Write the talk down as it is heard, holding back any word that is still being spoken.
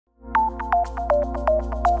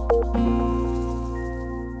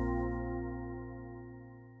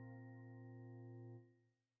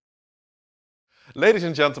Ladies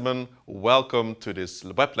and gentlemen, welcome to this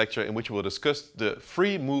web lecture in which we will discuss the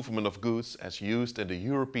free movement of goods as used in the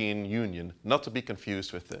European Union, not to be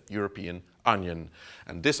confused with the European onion.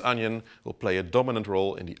 And this onion will play a dominant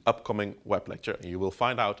role in the upcoming web lecture, and you will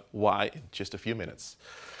find out why in just a few minutes.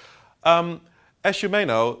 As you may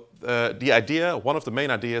know, one of the main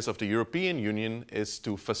ideas of the European Union is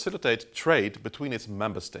to facilitate trade between its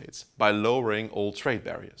member states by lowering all trade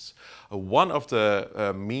barriers. One of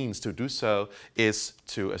the means to do so is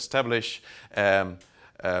to establish the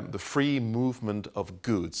free movement of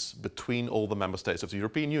goods between all the member states of the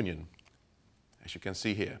European Union, as you can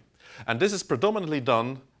see here. And this is predominantly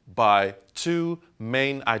done by two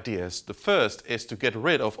main ideas. The first is to get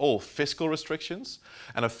rid of all fiscal restrictions.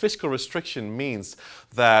 And a fiscal restriction means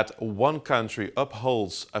that one country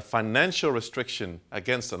upholds a financial restriction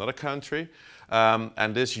against another country.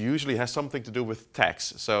 And this usually has something to do with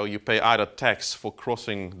tax. So you pay either tax for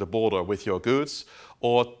crossing the border with your goods,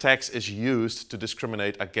 or tax is used to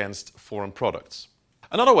discriminate against foreign products.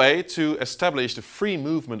 Another way to establish the free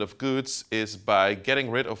movement of goods is by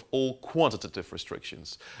getting rid of all quantitative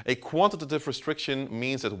restrictions. A quantitative restriction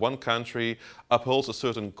means that one country upholds a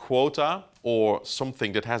certain quota or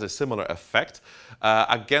something that has a similar effect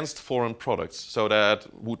against foreign products. So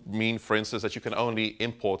that would mean, for instance, that you can only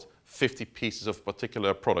import 50 pieces of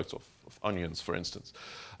particular products, of onions, for instance.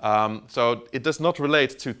 So it does not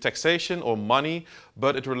relate to taxation or money,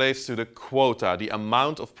 but it relates to the quota, the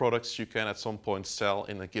amount of products you can at some point sell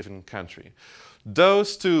in a given country.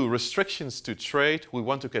 Those two restrictions to trade we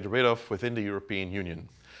want to get rid of within the European Union.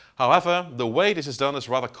 However, the way this is done is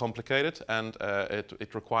rather complicated, and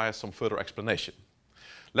it requires some further explanation.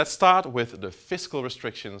 Let's start with the fiscal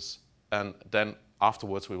restrictions, and then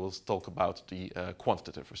afterwards we will talk about the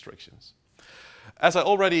quantitative restrictions. As I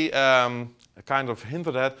already kind of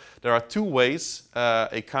hinted at, there are two ways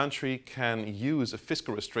a country can use a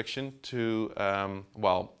fiscal restriction to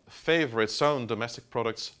favor its own domestic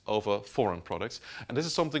products over foreign products. And this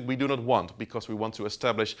is something we do not want, because we want to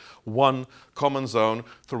establish one common zone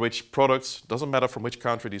through which products, doesn't matter from which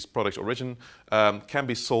country these products origin, can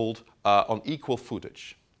be sold on equal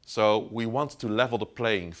footage. So we want to level the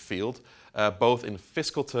playing field, both in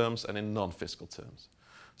fiscal terms and in non-fiscal terms.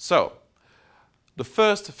 So, the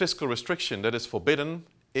first fiscal restriction that is forbidden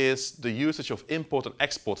is the usage of import and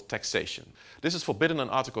export taxation. This is forbidden in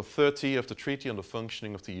Article 30 of the Treaty on the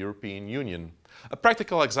Functioning of the European Union. A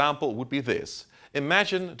practical example would be this.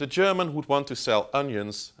 Imagine the German would want to sell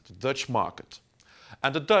onions at the Dutch market,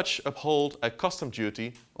 and the Dutch uphold a custom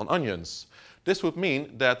duty on onions. This would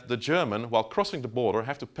mean that the German, while crossing the border,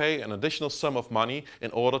 have to pay an additional sum of money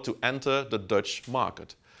in order to enter the Dutch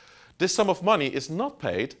market. This sum of money is not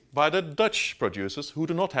paid by the Dutch producers, who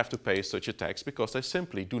do not have to pay such a tax because they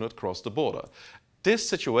simply do not cross the border. This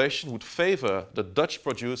situation would favor the Dutch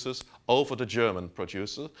producers over the German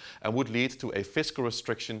producers and would lead to a fiscal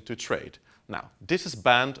restriction to trade. Now, this is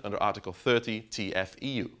banned under Article 30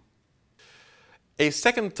 TFEU. A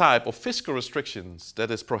second type of fiscal restrictions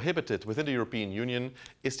that is prohibited within the European Union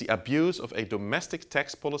is the abuse of a domestic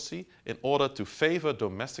tax policy in order to favor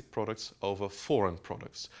domestic products over foreign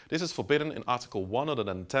products. This is forbidden in Article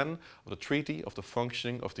 110 of the Treaty of the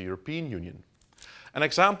Functioning of the European Union. An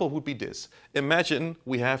example would be this. Imagine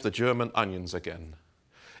we have the German onions again.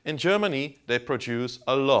 In Germany, they produce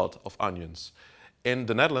a lot of onions. In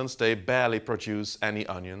the Netherlands, they barely produce any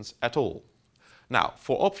onions at all. Now,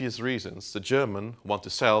 for obvious reasons, the Germans want to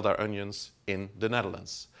sell their onions in the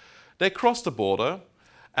Netherlands. They cross the border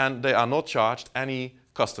and they are not charged any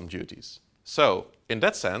custom duties. So, in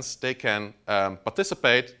that sense, they can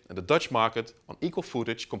participate in the Dutch market on equal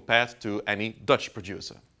footage compared to any Dutch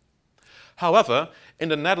producer. However, in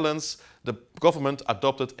the Netherlands, the government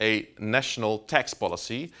adopted a national tax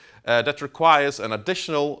policy that requires an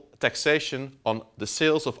additional taxation on the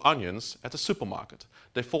sales of onions at the supermarket.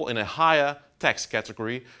 They fall in a higher tax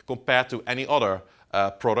category compared to any other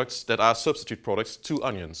products that are substitute products to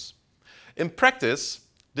onions. In practice,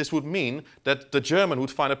 this would mean that the German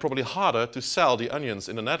would find it probably harder to sell the onions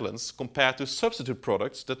in the Netherlands compared to substitute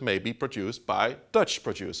products that may be produced by Dutch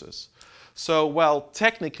producers. So while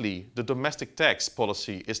technically the domestic tax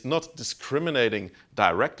policy is not discriminating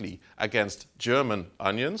directly against German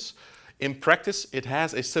onions, in practice it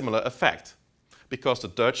has a similar effect, because the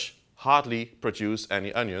Dutch hardly produce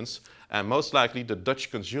any onions, and most likely the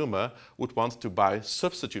Dutch consumer would want to buy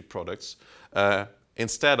substitute products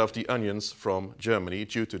instead of the onions from Germany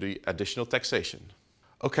due to the additional taxation.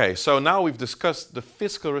 Okay, so now we've discussed the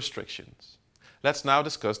fiscal restrictions. Let's now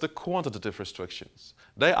discuss the quantitative restrictions.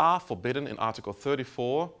 They are forbidden in Article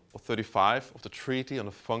 34 or 35 of the Treaty on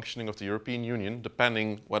the Functioning of the European Union,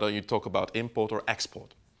 depending whether you talk about import or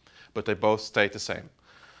export. But they both state the same.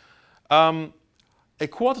 A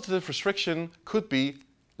quantitative restriction could be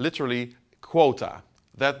literally quota.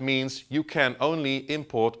 That means you can only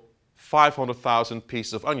import 500,000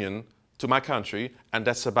 pieces of onion to my country, and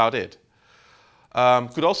that's about it.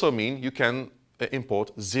 Could also mean you can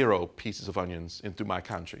import 0 pieces of onions into my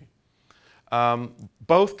country.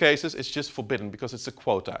 Both cases it's just forbidden because it's a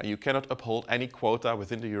quota. You cannot uphold any quota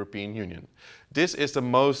within the European Union. This is the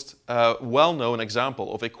most well-known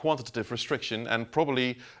example of a quantitative restriction, and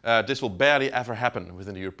probably this will barely ever happen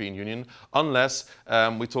within the European Union unless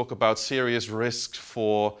we talk about serious risks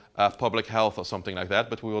for public health or something like that,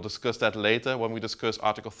 but we will discuss that later when we discuss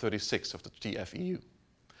Article 36 of the TFEU.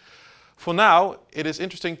 For now, it is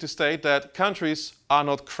interesting to state that countries are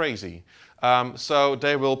not crazy. So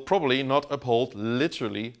they will probably not uphold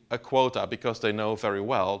literally a quota because they know very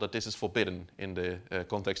well that this is forbidden in the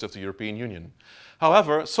context of the European Union.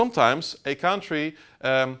 However, sometimes a country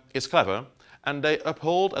is clever and they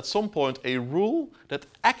uphold at some point a rule that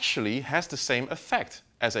actually has the same effect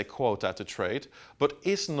as a quota to trade, but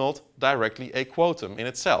is not directly a quotum in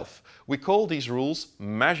itself. We call these rules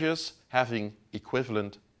measures having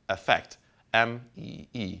equivalent effect.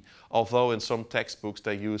 MEE, although in some textbooks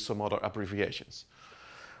they use some other abbreviations.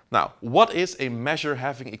 Now, what is a measure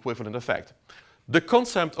having equivalent effect? The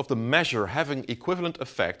concept of the measure having equivalent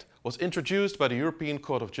effect was introduced by the European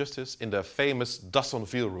Court of Justice in their famous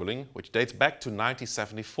Dassonville ruling, which dates back to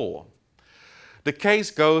 1974. The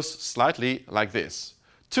case goes slightly like this.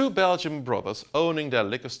 2 Belgian brothers owning their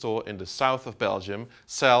liquor store in the south of Belgium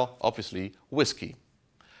sell, obviously, whiskey.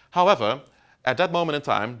 However, at that moment in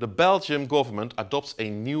time, the Belgian government adopts a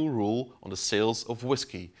new rule on the sales of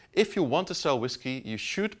whiskey. If you want to sell whiskey, you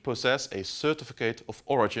should possess a certificate of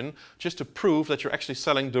origin just to prove that you're actually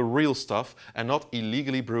selling the real stuff and not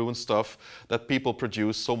illegally brewing stuff that people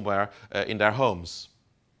produce somewhere in their homes.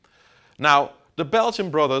 Now, the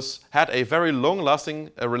Belgian brothers had a very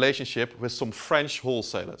long-lasting relationship with some French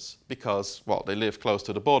wholesalers because, well, they live close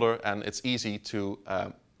to the border and it's easy to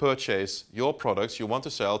purchase your products you want to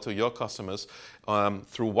sell to your customers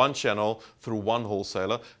through one channel, through one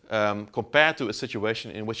wholesaler, compared to a situation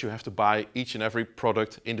in which you have to buy each and every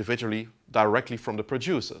product individually directly from the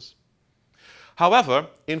producers. However,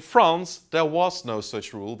 in France, there was no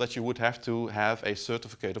such rule that you would have to have a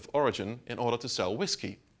certificate of origin in order to sell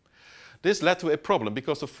whiskey. This led to a problem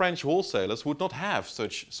because the French wholesalers would not have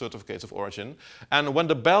such certificates of origin, and when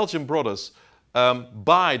the Belgian brothers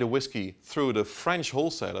buy the whiskey through the French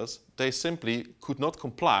wholesalers, they simply could not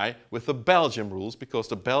comply with the Belgian rules because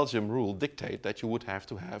the Belgian rule dictates that you would have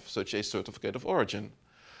to have such a certificate of origin.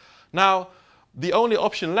 Now, the only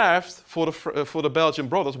option left for the Belgian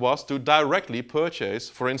brothers was to directly purchase,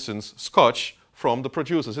 for instance, Scotch from the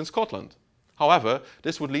producers in Scotland. However,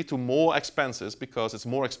 this would lead to more expenses because it's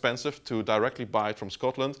more expensive to directly buy it from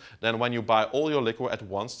Scotland than when you buy all your liquor at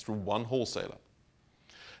once through one wholesaler.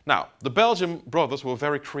 Now, the Belgian brothers were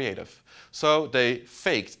very creative, so they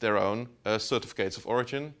faked their own certificates of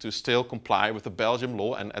origin to still comply with the Belgian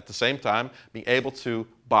law and at the same time be able to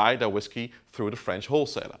buy their whiskey through the French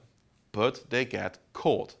wholesaler. But they get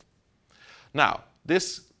caught. Now,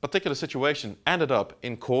 this particular situation ended up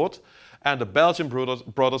in court, and the Belgian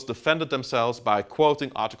brothers defended themselves by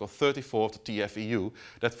quoting Article 34 of the TFEU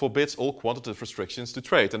that forbids all quantitative restrictions to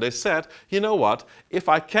trade. And they said, you know what, if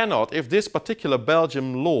this particular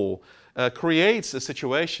Belgian law creates a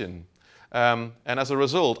situation and as a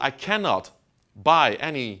result I cannot buy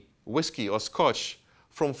any whiskey or Scotch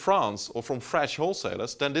from France or from French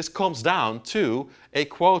wholesalers, then this comes down to a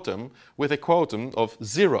quotum with a quotum of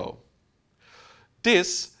 0.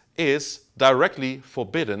 This is directly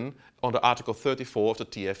forbidden under Article 34 of the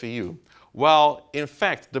TFEU. While in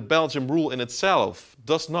fact the Belgian rule in itself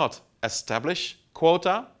does not establish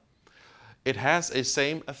quota, it has a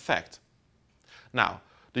same effect. Now,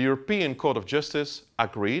 the European Court of Justice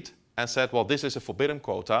agreed and said, well, this is a forbidden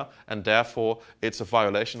quota and therefore it's a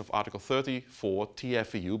violation of Article 34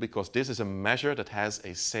 TFEU because this is a measure that has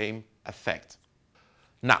a same effect.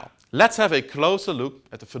 Now, let's have a closer look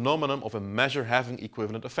at the phenomenon of a measure having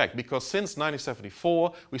equivalent effect, because since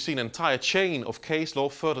 1974 we see an entire chain of case law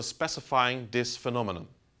further specifying this phenomenon.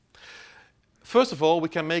 First of all, we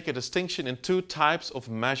can make a distinction in 2 types of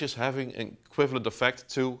measures having an equivalent effect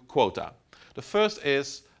to quota. The first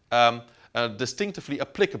is a distinctively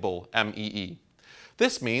applicable MEE.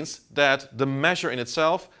 This means that the measure in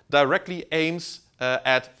itself directly aims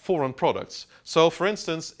at foreign products. So for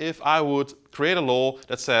instance, if I would create a law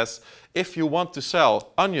that says if you want to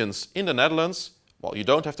sell onions in the Netherlands, well, you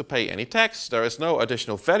don't have to pay any tax, there is no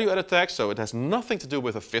additional value-added tax, so it has nothing to do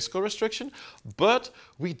with a fiscal restriction, but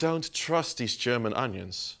we don't trust these German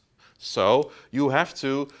onions. So you have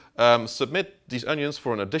to submit these onions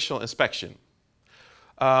for an additional inspection.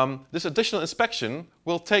 This additional inspection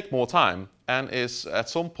will take more time and is at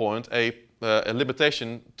some point a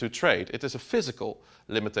limitation to trade. It is a physical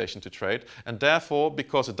limitation to trade, and therefore,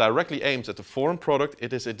 because it directly aims at the foreign product,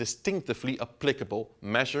 it is a distinctively applicable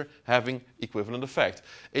measure having equivalent effect.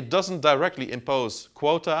 It doesn't directly impose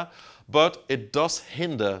quota, but it does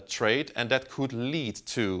hinder trade, and that could lead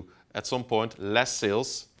to, at some point, less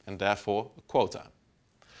sales and therefore a quota.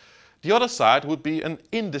 The other side would be an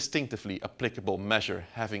indistinctively applicable measure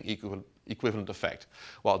having equivalent effect.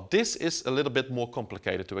 Well, this is a little bit more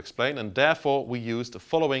complicated to explain, and therefore we use the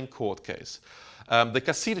following court case. The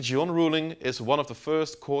Cassis-de-Dijon ruling is one of the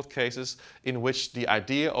first court cases in which the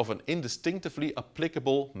idea of an indistinctively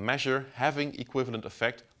applicable measure having equivalent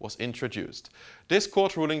effect was introduced. This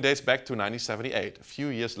court ruling dates back to 1978, a few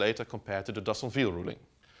years later compared to the d'Assonville ruling.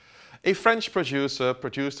 A French producer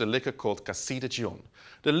produced a liquor called Cassis-de-Dijon.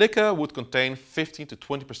 The liquor would contain 15 to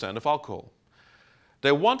 20% of alcohol.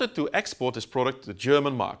 They wanted to export this product to the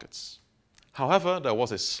German markets. However, there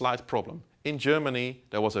was a slight problem. In Germany,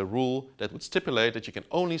 there was a rule that would stipulate that you can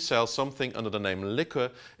only sell something under the name liquor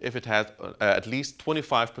if it had at least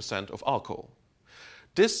 25% of alcohol.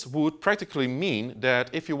 This would practically mean that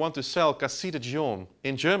if you want to sell Cassis-de-Dijon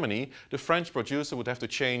in Germany, the French producer would have to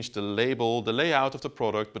change the label, the layout of the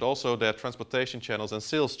product, but also their transportation channels and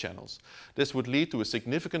sales channels. This would lead to a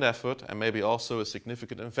significant effort and maybe also a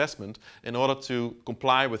significant investment in order to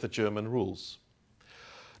comply with the German rules.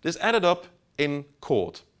 This ended up in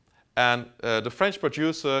court. And the French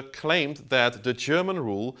producer claimed that the German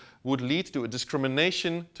rule would lead to a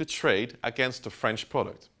discrimination to trade against the French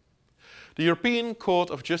product. The European Court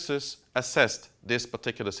of Justice assessed this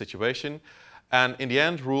particular situation and in the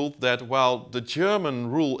end ruled that while the German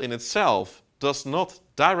rule in itself does not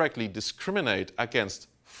directly discriminate against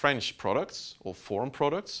French products or foreign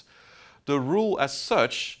products, the rule as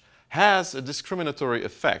such has a discriminatory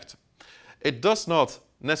effect. It does not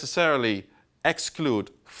necessarily exclude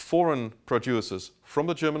foreign producers from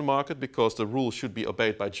the German market because the rule should be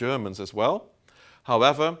obeyed by Germans as well.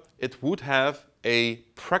 However, it would have a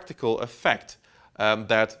practical effect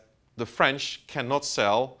that the French cannot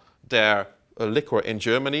sell their liquor in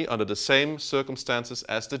Germany under the same circumstances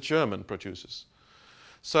as the German producers.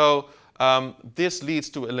 So this leads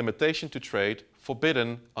to a limitation to trade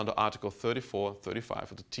forbidden under Article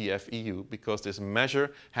 34-35 of the TFEU because this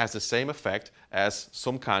measure has the same effect as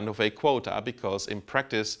some kind of a quota because in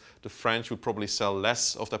practice the French would probably sell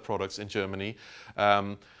less of their products in Germany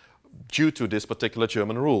due to this particular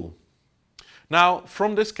German rule. Now,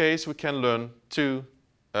 from this case we can learn two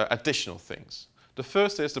additional things. The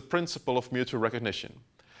first is the principle of mutual recognition.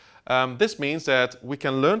 This means that we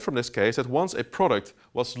can learn from this case that once a product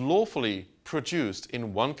was lawfully produced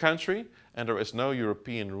in one country, and there is no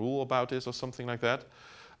European rule about this or something like that,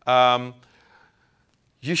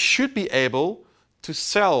 you should be able to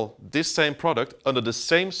sell this same product under the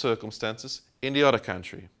same circumstances in the other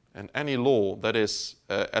country. And any law that is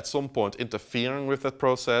at some point interfering with that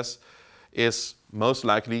process is most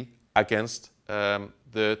likely against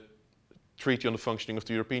the Treaty on the Functioning of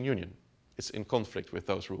the European Union. It's in conflict with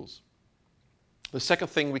those rules. The second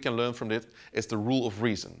thing we can learn from it is the rule of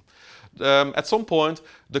reason. At some point,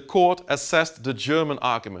 the court assessed the German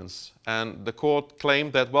arguments, and the court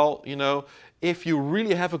claimed that, well, you know, if you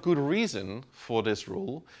really have a good reason for this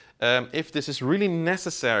rule, if this is really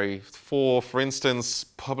necessary for instance,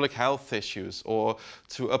 public health issues, or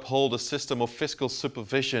to uphold a system of fiscal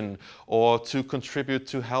supervision, or to contribute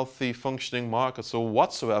to healthy functioning markets, or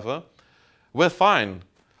whatsoever, we're fine.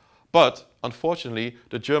 But unfortunately,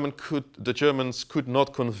 the Germans could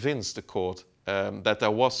not convince the court that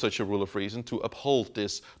there was such a rule of reason to uphold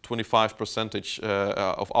this 25%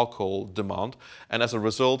 of alcohol demand, and as a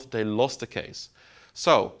result, they lost the case.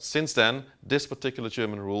 So, since then, this particular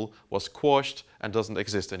German rule was quashed and doesn't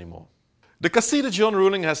exist anymore. The Cassis-de-Dijon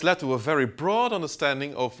ruling has led to a very broad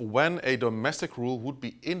understanding of when a domestic rule would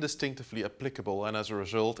be indistinctively applicable and as a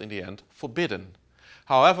result, in the end, forbidden.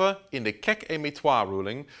 However, in the Keck-et-Mitois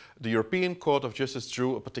ruling, the European Court of Justice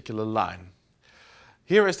drew a particular line.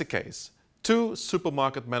 Here is the case. Two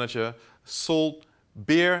supermarket managers sold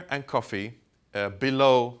beer and coffee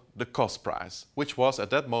below the cost price, which was at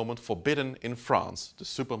that moment forbidden in France. The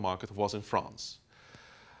supermarket was in France.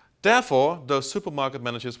 Therefore, those supermarket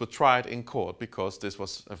managers were tried in court because this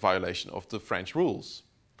was a violation of the French rules.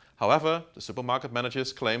 However, the supermarket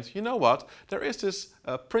managers claimed, you know what, there is this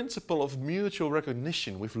principle of mutual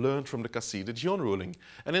recognition we've learned from the Cassis de Dijon ruling.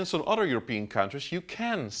 And in some other European countries, you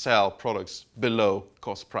can sell products below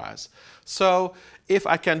cost price. So if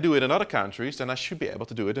I can do it in other countries, then I should be able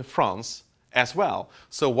to do it in France as well.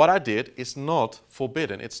 So what I did is not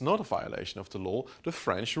forbidden. It's not a violation of the law. The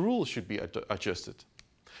French rules should be adjusted.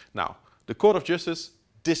 Now, the Court of Justice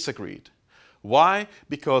disagreed. Why?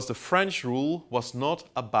 Because the French rule was not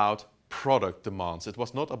about product demands. It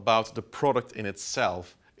was not about the product in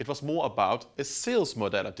itself. It was more about a sales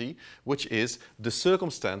modality, which is the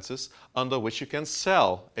circumstances under which you can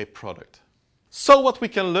sell a product. So what we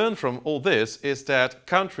can learn from all this is that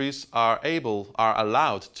countries are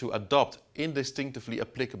allowed to adopt indistinctively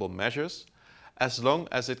applicable measures as long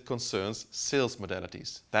as it concerns sales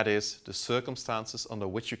modalities, that is, the circumstances under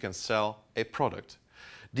which you can sell a product.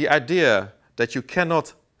 The idea that you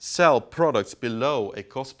cannot sell products below a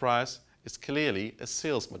cost price is clearly a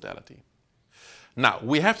sales modality. Now,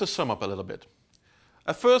 we have to sum up a little bit.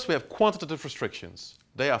 At first, we have quantitative restrictions.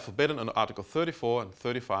 They are forbidden under Article 34 and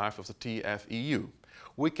 35 of the TFEU.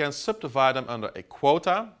 We can subdivide them under a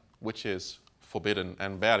quota, which is forbidden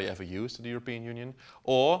and barely ever used in the European Union,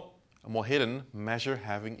 or a more hidden measure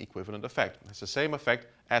having equivalent effect. It's the same effect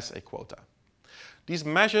as a quota. These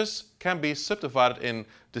measures can be subdivided in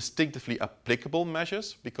distinctively applicable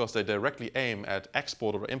measures because they directly aim at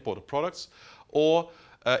exported or imported products, or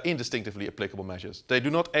indistinctively applicable measures. They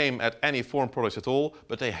do not aim at any foreign products at all,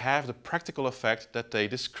 but they have the practical effect that they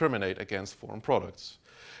discriminate against foreign products.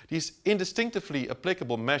 These indistinctively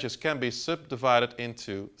applicable measures can be subdivided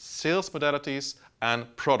into sales modalities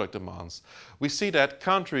and product demands. We see that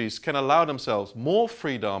countries can allow themselves more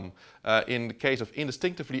freedom in the case of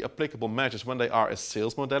indistinctively applicable measures when they are a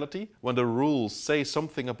sales modality, when the rules say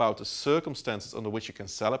something about the circumstances under which you can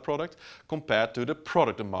sell a product, compared to the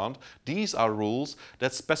product demand. These are rules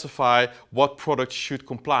that specify what products should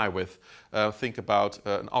comply with. Think about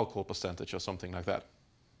an alcohol percentage or something like that.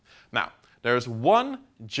 Now, there is one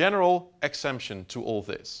general exemption to all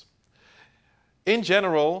this. In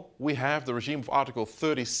general, we have the regime of Article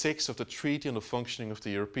 36 of the Treaty on the Functioning of the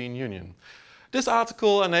European Union. This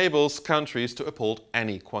article enables countries to uphold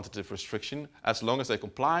any quantitative restriction as long as they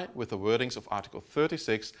comply with the wordings of Article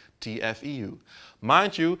 36 TFEU.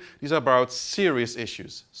 Mind you, these are about serious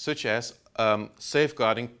issues, such as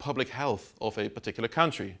safeguarding public health of a particular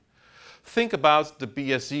country. Think about the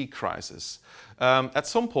BSE crisis. At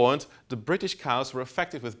some point, the British cows were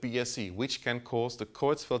affected with BSE, which can cause the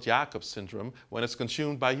Creutzfeldt-Jakob syndrome when it's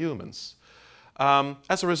consumed by humans.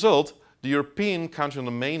 As a result, the European country on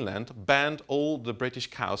the mainland banned all the British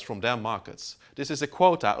cows from their markets. This is a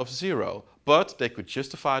quota of 0, but they could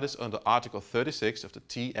justify this under Article 36 of the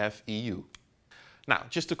TFEU. Now,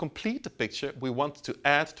 just to complete the picture, we want to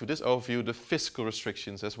add to this overview the fiscal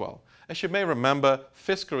restrictions as well. As you may remember,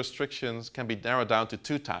 fiscal restrictions can be narrowed down to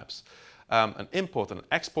two types. An import and an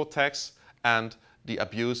export tax, and the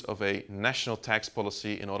abuse of a national tax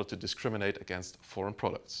policy in order to discriminate against foreign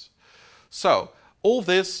products. So, all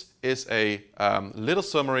this is a little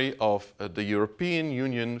summary of the European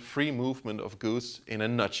Union free movement of goods in a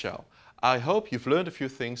nutshell. I hope you've learned a few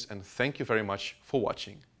things, and thank you very much for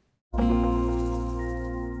watching.